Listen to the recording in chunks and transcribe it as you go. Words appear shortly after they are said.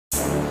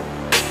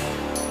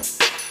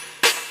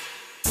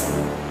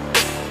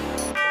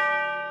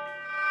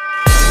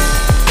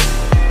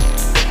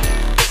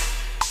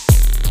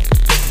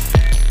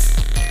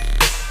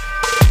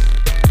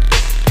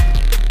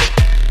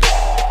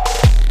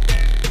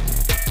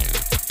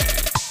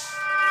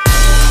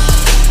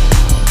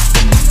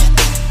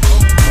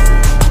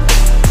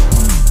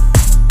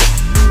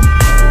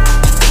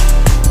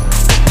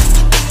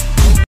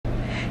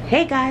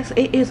Hey guys,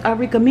 it is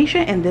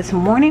Arickamisha, and this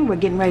morning we're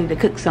getting ready to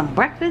cook some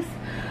breakfast.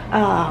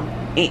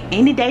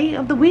 Any day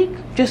of the week,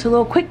 just a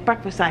little quick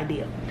breakfast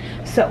idea.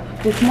 So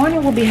this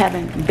morning we'll be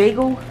having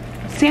bagel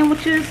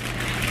sandwiches,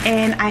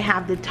 and I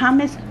have the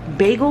Thomas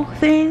bagel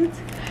thins.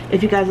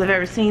 If you guys have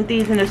ever seen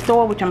these in the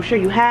store, which I'm sure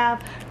you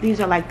have, these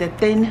are like the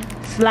thin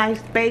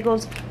sliced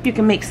bagels you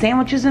can make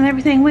sandwiches and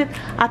everything with.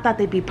 I thought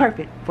they'd be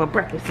perfect for a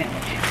breakfast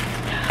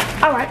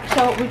sandwich. Alright,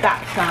 so we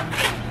got some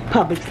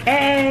Publix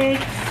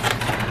eggs.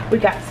 We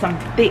got some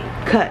thick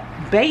cut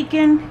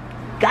bacon.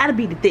 Gotta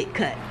be the thick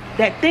cut.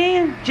 That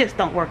thin just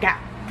don't work out.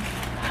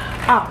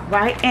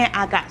 Alright, and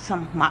I got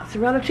some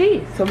mozzarella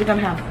cheese. So we're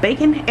gonna have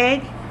bacon,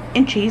 egg,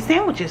 and cheese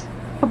sandwiches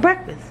for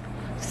breakfast.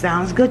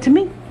 Sounds good to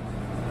me.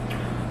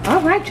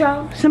 Alright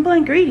y'all, simple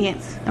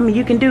ingredients. I mean,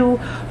 you can do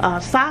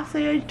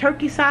sausage,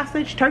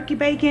 turkey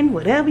bacon,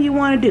 whatever you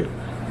want to do.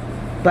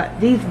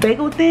 But these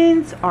bagel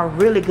thins are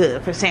really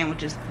good for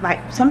sandwiches. Like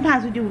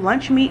sometimes we do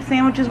lunch meat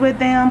sandwiches with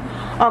them,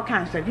 all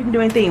kinds of stuff. You can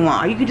do anything you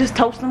want, or you can just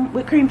toast them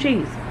with cream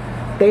cheese.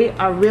 They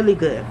are really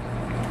good.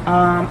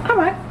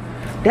 Alright,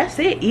 that's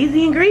it.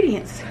 Easy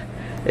ingredients.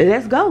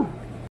 Let's go.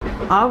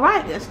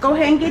 Alright, let's go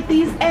ahead and get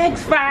these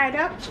eggs fried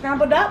up,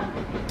 scrambled up.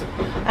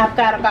 I've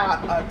got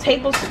about a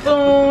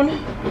tablespoon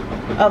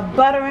of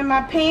butter in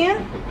my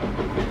pan.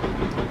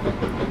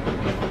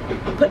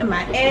 Putting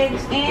my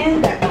eggs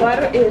in. That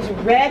butter is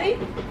ready.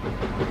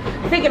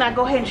 Figured I'd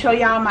go ahead and show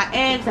y'all my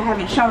eggs. I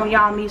haven't shown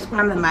y'all me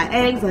scrambling my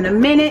eggs in a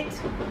minute.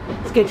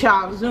 Let's get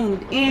y'all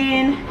zoomed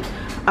in.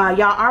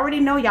 Y'all already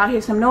know. Y'all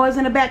hear some noise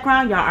in the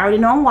background. Y'all already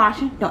know I'm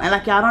washing. Don't act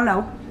like y'all don't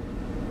know.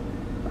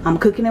 I'm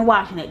cooking and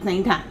washing at the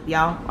same time.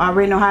 Y'all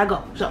already know how it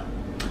goes. So,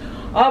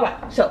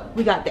 alright. So,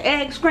 we got the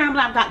eggs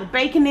scrambled. I've got the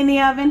bacon in the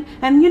oven.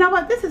 And you know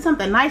what? This is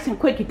something nice and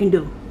quick you can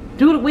do.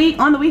 Through the week,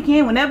 on the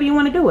weekend, whenever you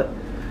want to do it.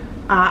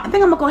 I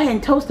think I'm going to go ahead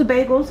and toast the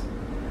bagels.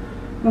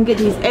 I'm going to get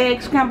these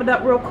eggs scrambled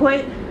up real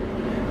quick.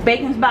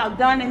 Bacon's about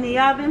done in the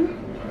oven.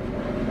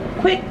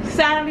 Quick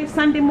Saturday,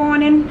 Sunday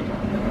morning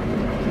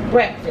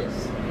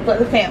breakfast for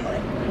the family.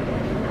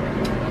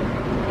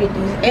 Get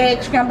these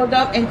eggs scrambled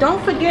up. And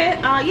don't forget,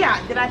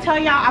 yeah, did I tell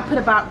y'all I put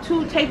about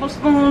 2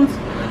 tablespoons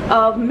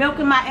of milk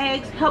in my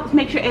eggs. Helps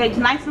make your eggs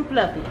nice and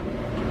fluffy.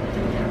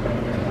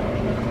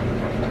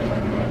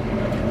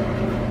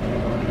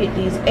 Get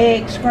these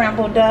eggs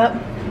scrambled up.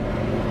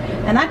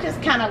 And I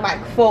just kind of like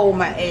fold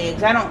my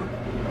eggs. I don't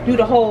do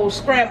the whole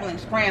scrambling.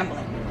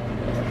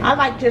 I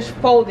like just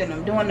folding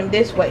them, doing them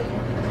this way.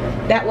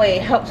 That way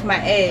it helps my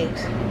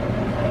eggs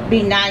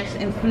be nice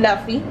and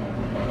fluffy.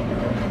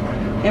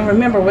 And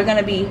remember, we're going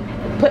to be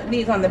putting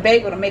these on the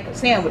bagel to make a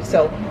sandwich,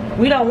 so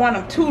we don't want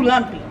them too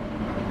lumpy.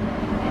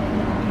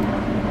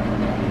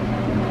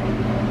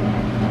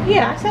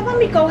 Yeah, I said let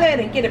me go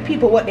ahead and get the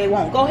people what they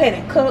want. Go ahead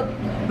and cook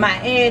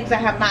my eggs. I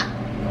have not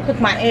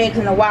cooked my eggs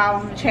in a while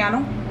on the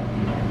channel.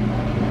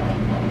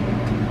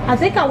 I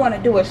think I want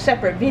to do a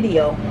separate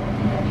video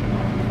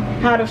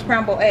how to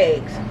scramble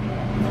eggs.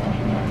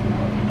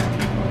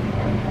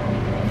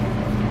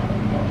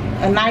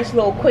 A nice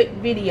little quick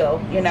video,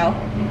 you know.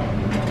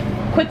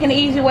 Quick and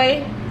easy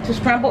way to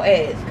scramble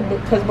eggs.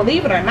 Because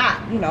believe it or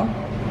not, you know,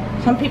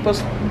 some people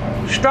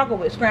struggle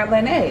with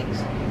scrambling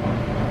eggs.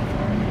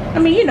 I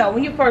mean, you know,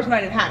 when you're first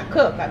learning how to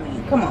cook, I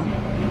mean, come on.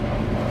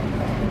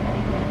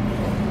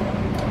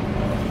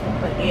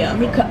 But yeah, let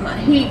me cut my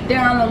heat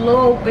down a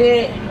little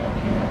bit.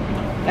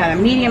 Got a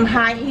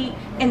medium-high heat.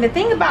 And the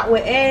thing about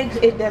with eggs,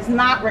 it does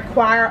not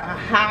require a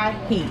high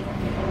heat.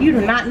 You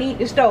do not need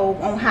the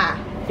stove on high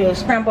to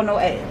scramble no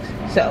eggs.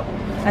 So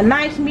a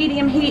nice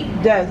medium heat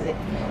does it.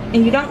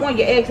 And you don't want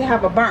your eggs to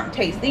have a burnt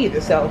taste either.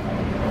 So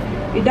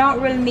you don't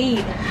really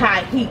need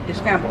high heat to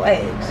scramble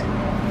eggs.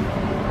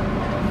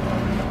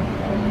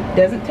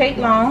 Doesn't take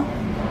long.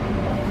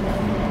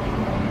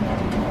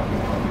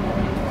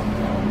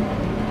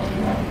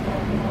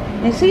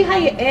 And see how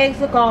your eggs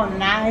look all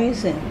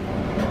nice and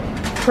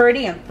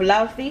pretty and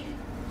fluffy.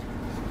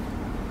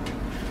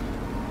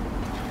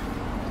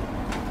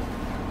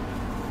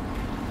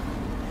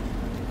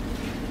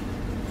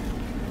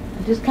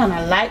 Just kind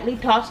of lightly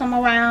toss them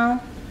around.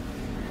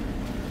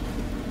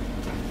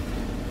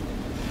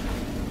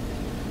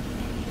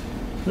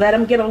 Let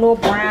them get a little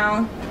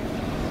brown.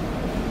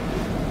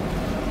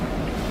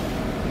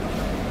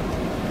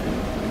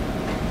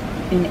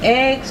 And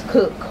eggs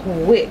cook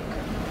quick.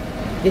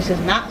 This is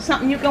not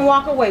something you can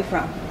walk away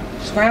from.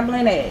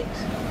 Scrambling eggs.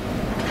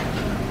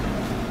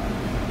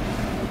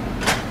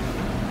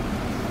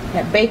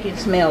 That bacon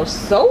smells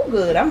so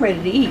good. I'm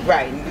ready to eat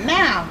right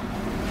now.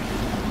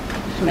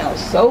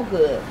 Smells so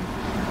good.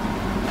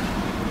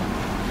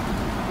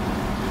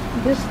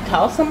 Just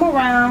toss them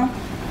around.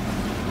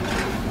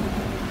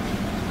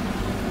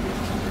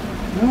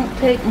 Won't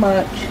take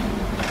much.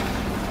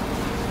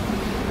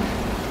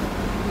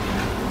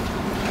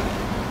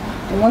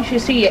 And once you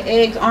see your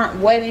eggs aren't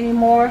wet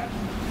anymore,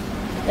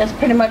 that's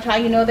pretty much how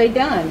you know they're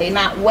done. They're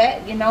not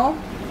wet, you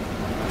know.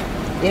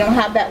 They don't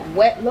have that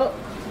wet look.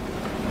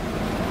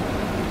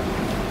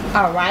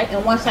 Alright,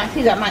 and once I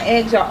see that my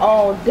eggs are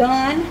all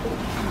done,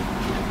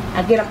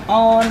 I get them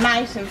all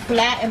nice and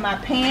flat in my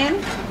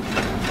pan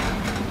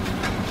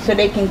so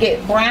they can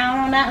get brown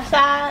on that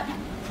side.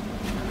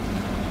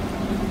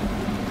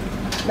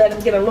 Let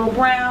them get a little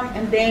brown,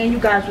 and then you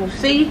guys will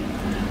see.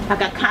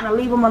 Like I kind of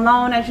leave them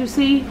alone, as you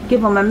see.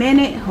 Give them a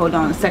minute. Hold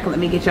on a second. Let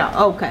me get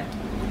y'all. Okay.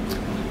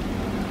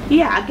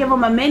 Yeah, I give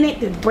them a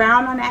minute to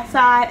brown on that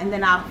side, and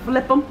then I'll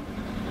flip them.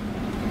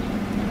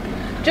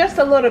 Just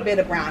a little bit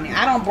of browning.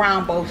 I don't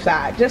brown both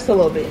sides. Just a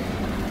little bit.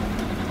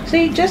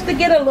 See, just to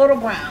get a little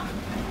brown.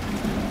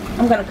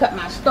 I'm going to cut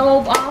my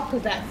stove off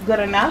because that's good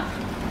enough.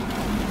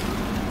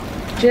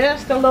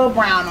 Just a little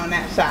brown on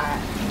that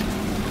side.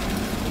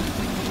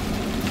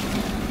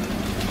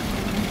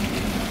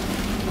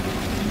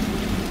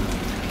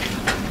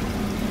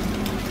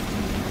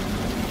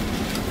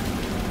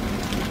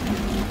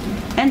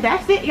 And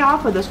that's it, y'all,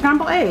 for the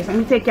scrambled eggs. Let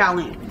me take y'all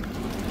in.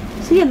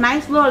 See, a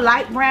nice little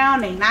light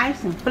brown. They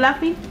nice and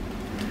fluffy.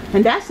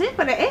 And that's it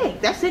for the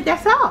egg. That's it.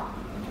 That's all.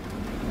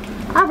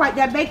 Alright,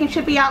 that bacon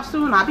should be out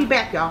soon. I'll be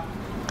back, y'all.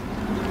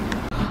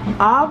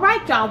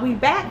 Alright, y'all. We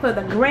back for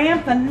the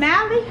grand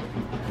finale.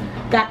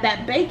 Got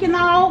that bacon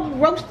all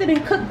roasted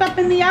and cooked up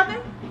in the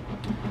oven.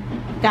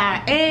 Got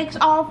our eggs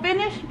all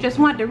finished. Just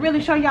wanted to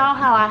really show y'all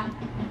how I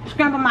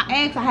scramble my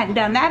eggs. I hadn't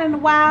done that in a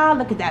while.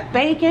 Look at that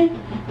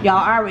bacon.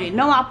 Y'all already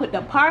know I put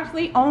the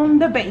parsley on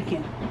the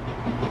bacon.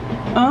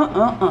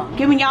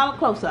 Giving y'all a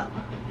close-up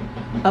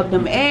of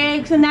them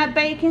eggs and that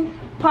bacon.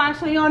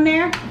 Parsley on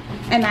there.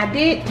 And I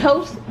did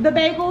toast the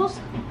bagels.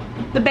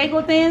 The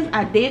bagel thins.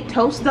 I did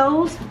toast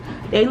those.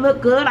 They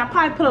look good. I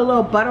probably put a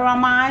little butter on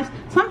mine.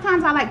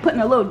 Sometimes I like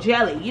putting a little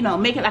jelly. You know,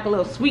 make it like a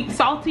little sweet,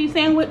 salty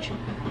sandwich.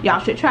 Y'all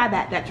should try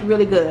that. That's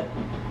really good.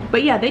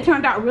 But yeah, they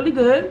turned out really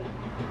good.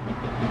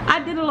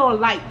 I did a little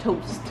light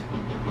toast.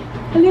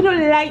 A little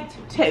light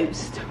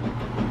toast.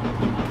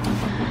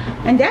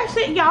 And that's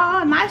it,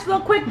 y'all. Nice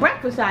little quick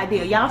breakfast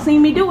idea. Y'all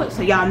seen me do it,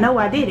 so y'all know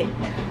I did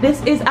it.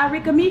 This is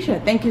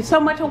Arickamisha. Thank you so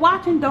much for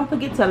watching. Don't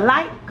forget to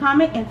like,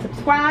 comment, and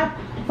subscribe.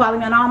 Follow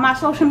me on all my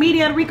social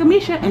media at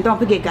Arickamisha. And don't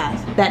forget,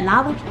 guys, that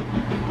knowledge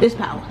is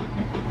power.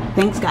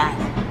 Thanks, guys.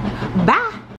 Bye.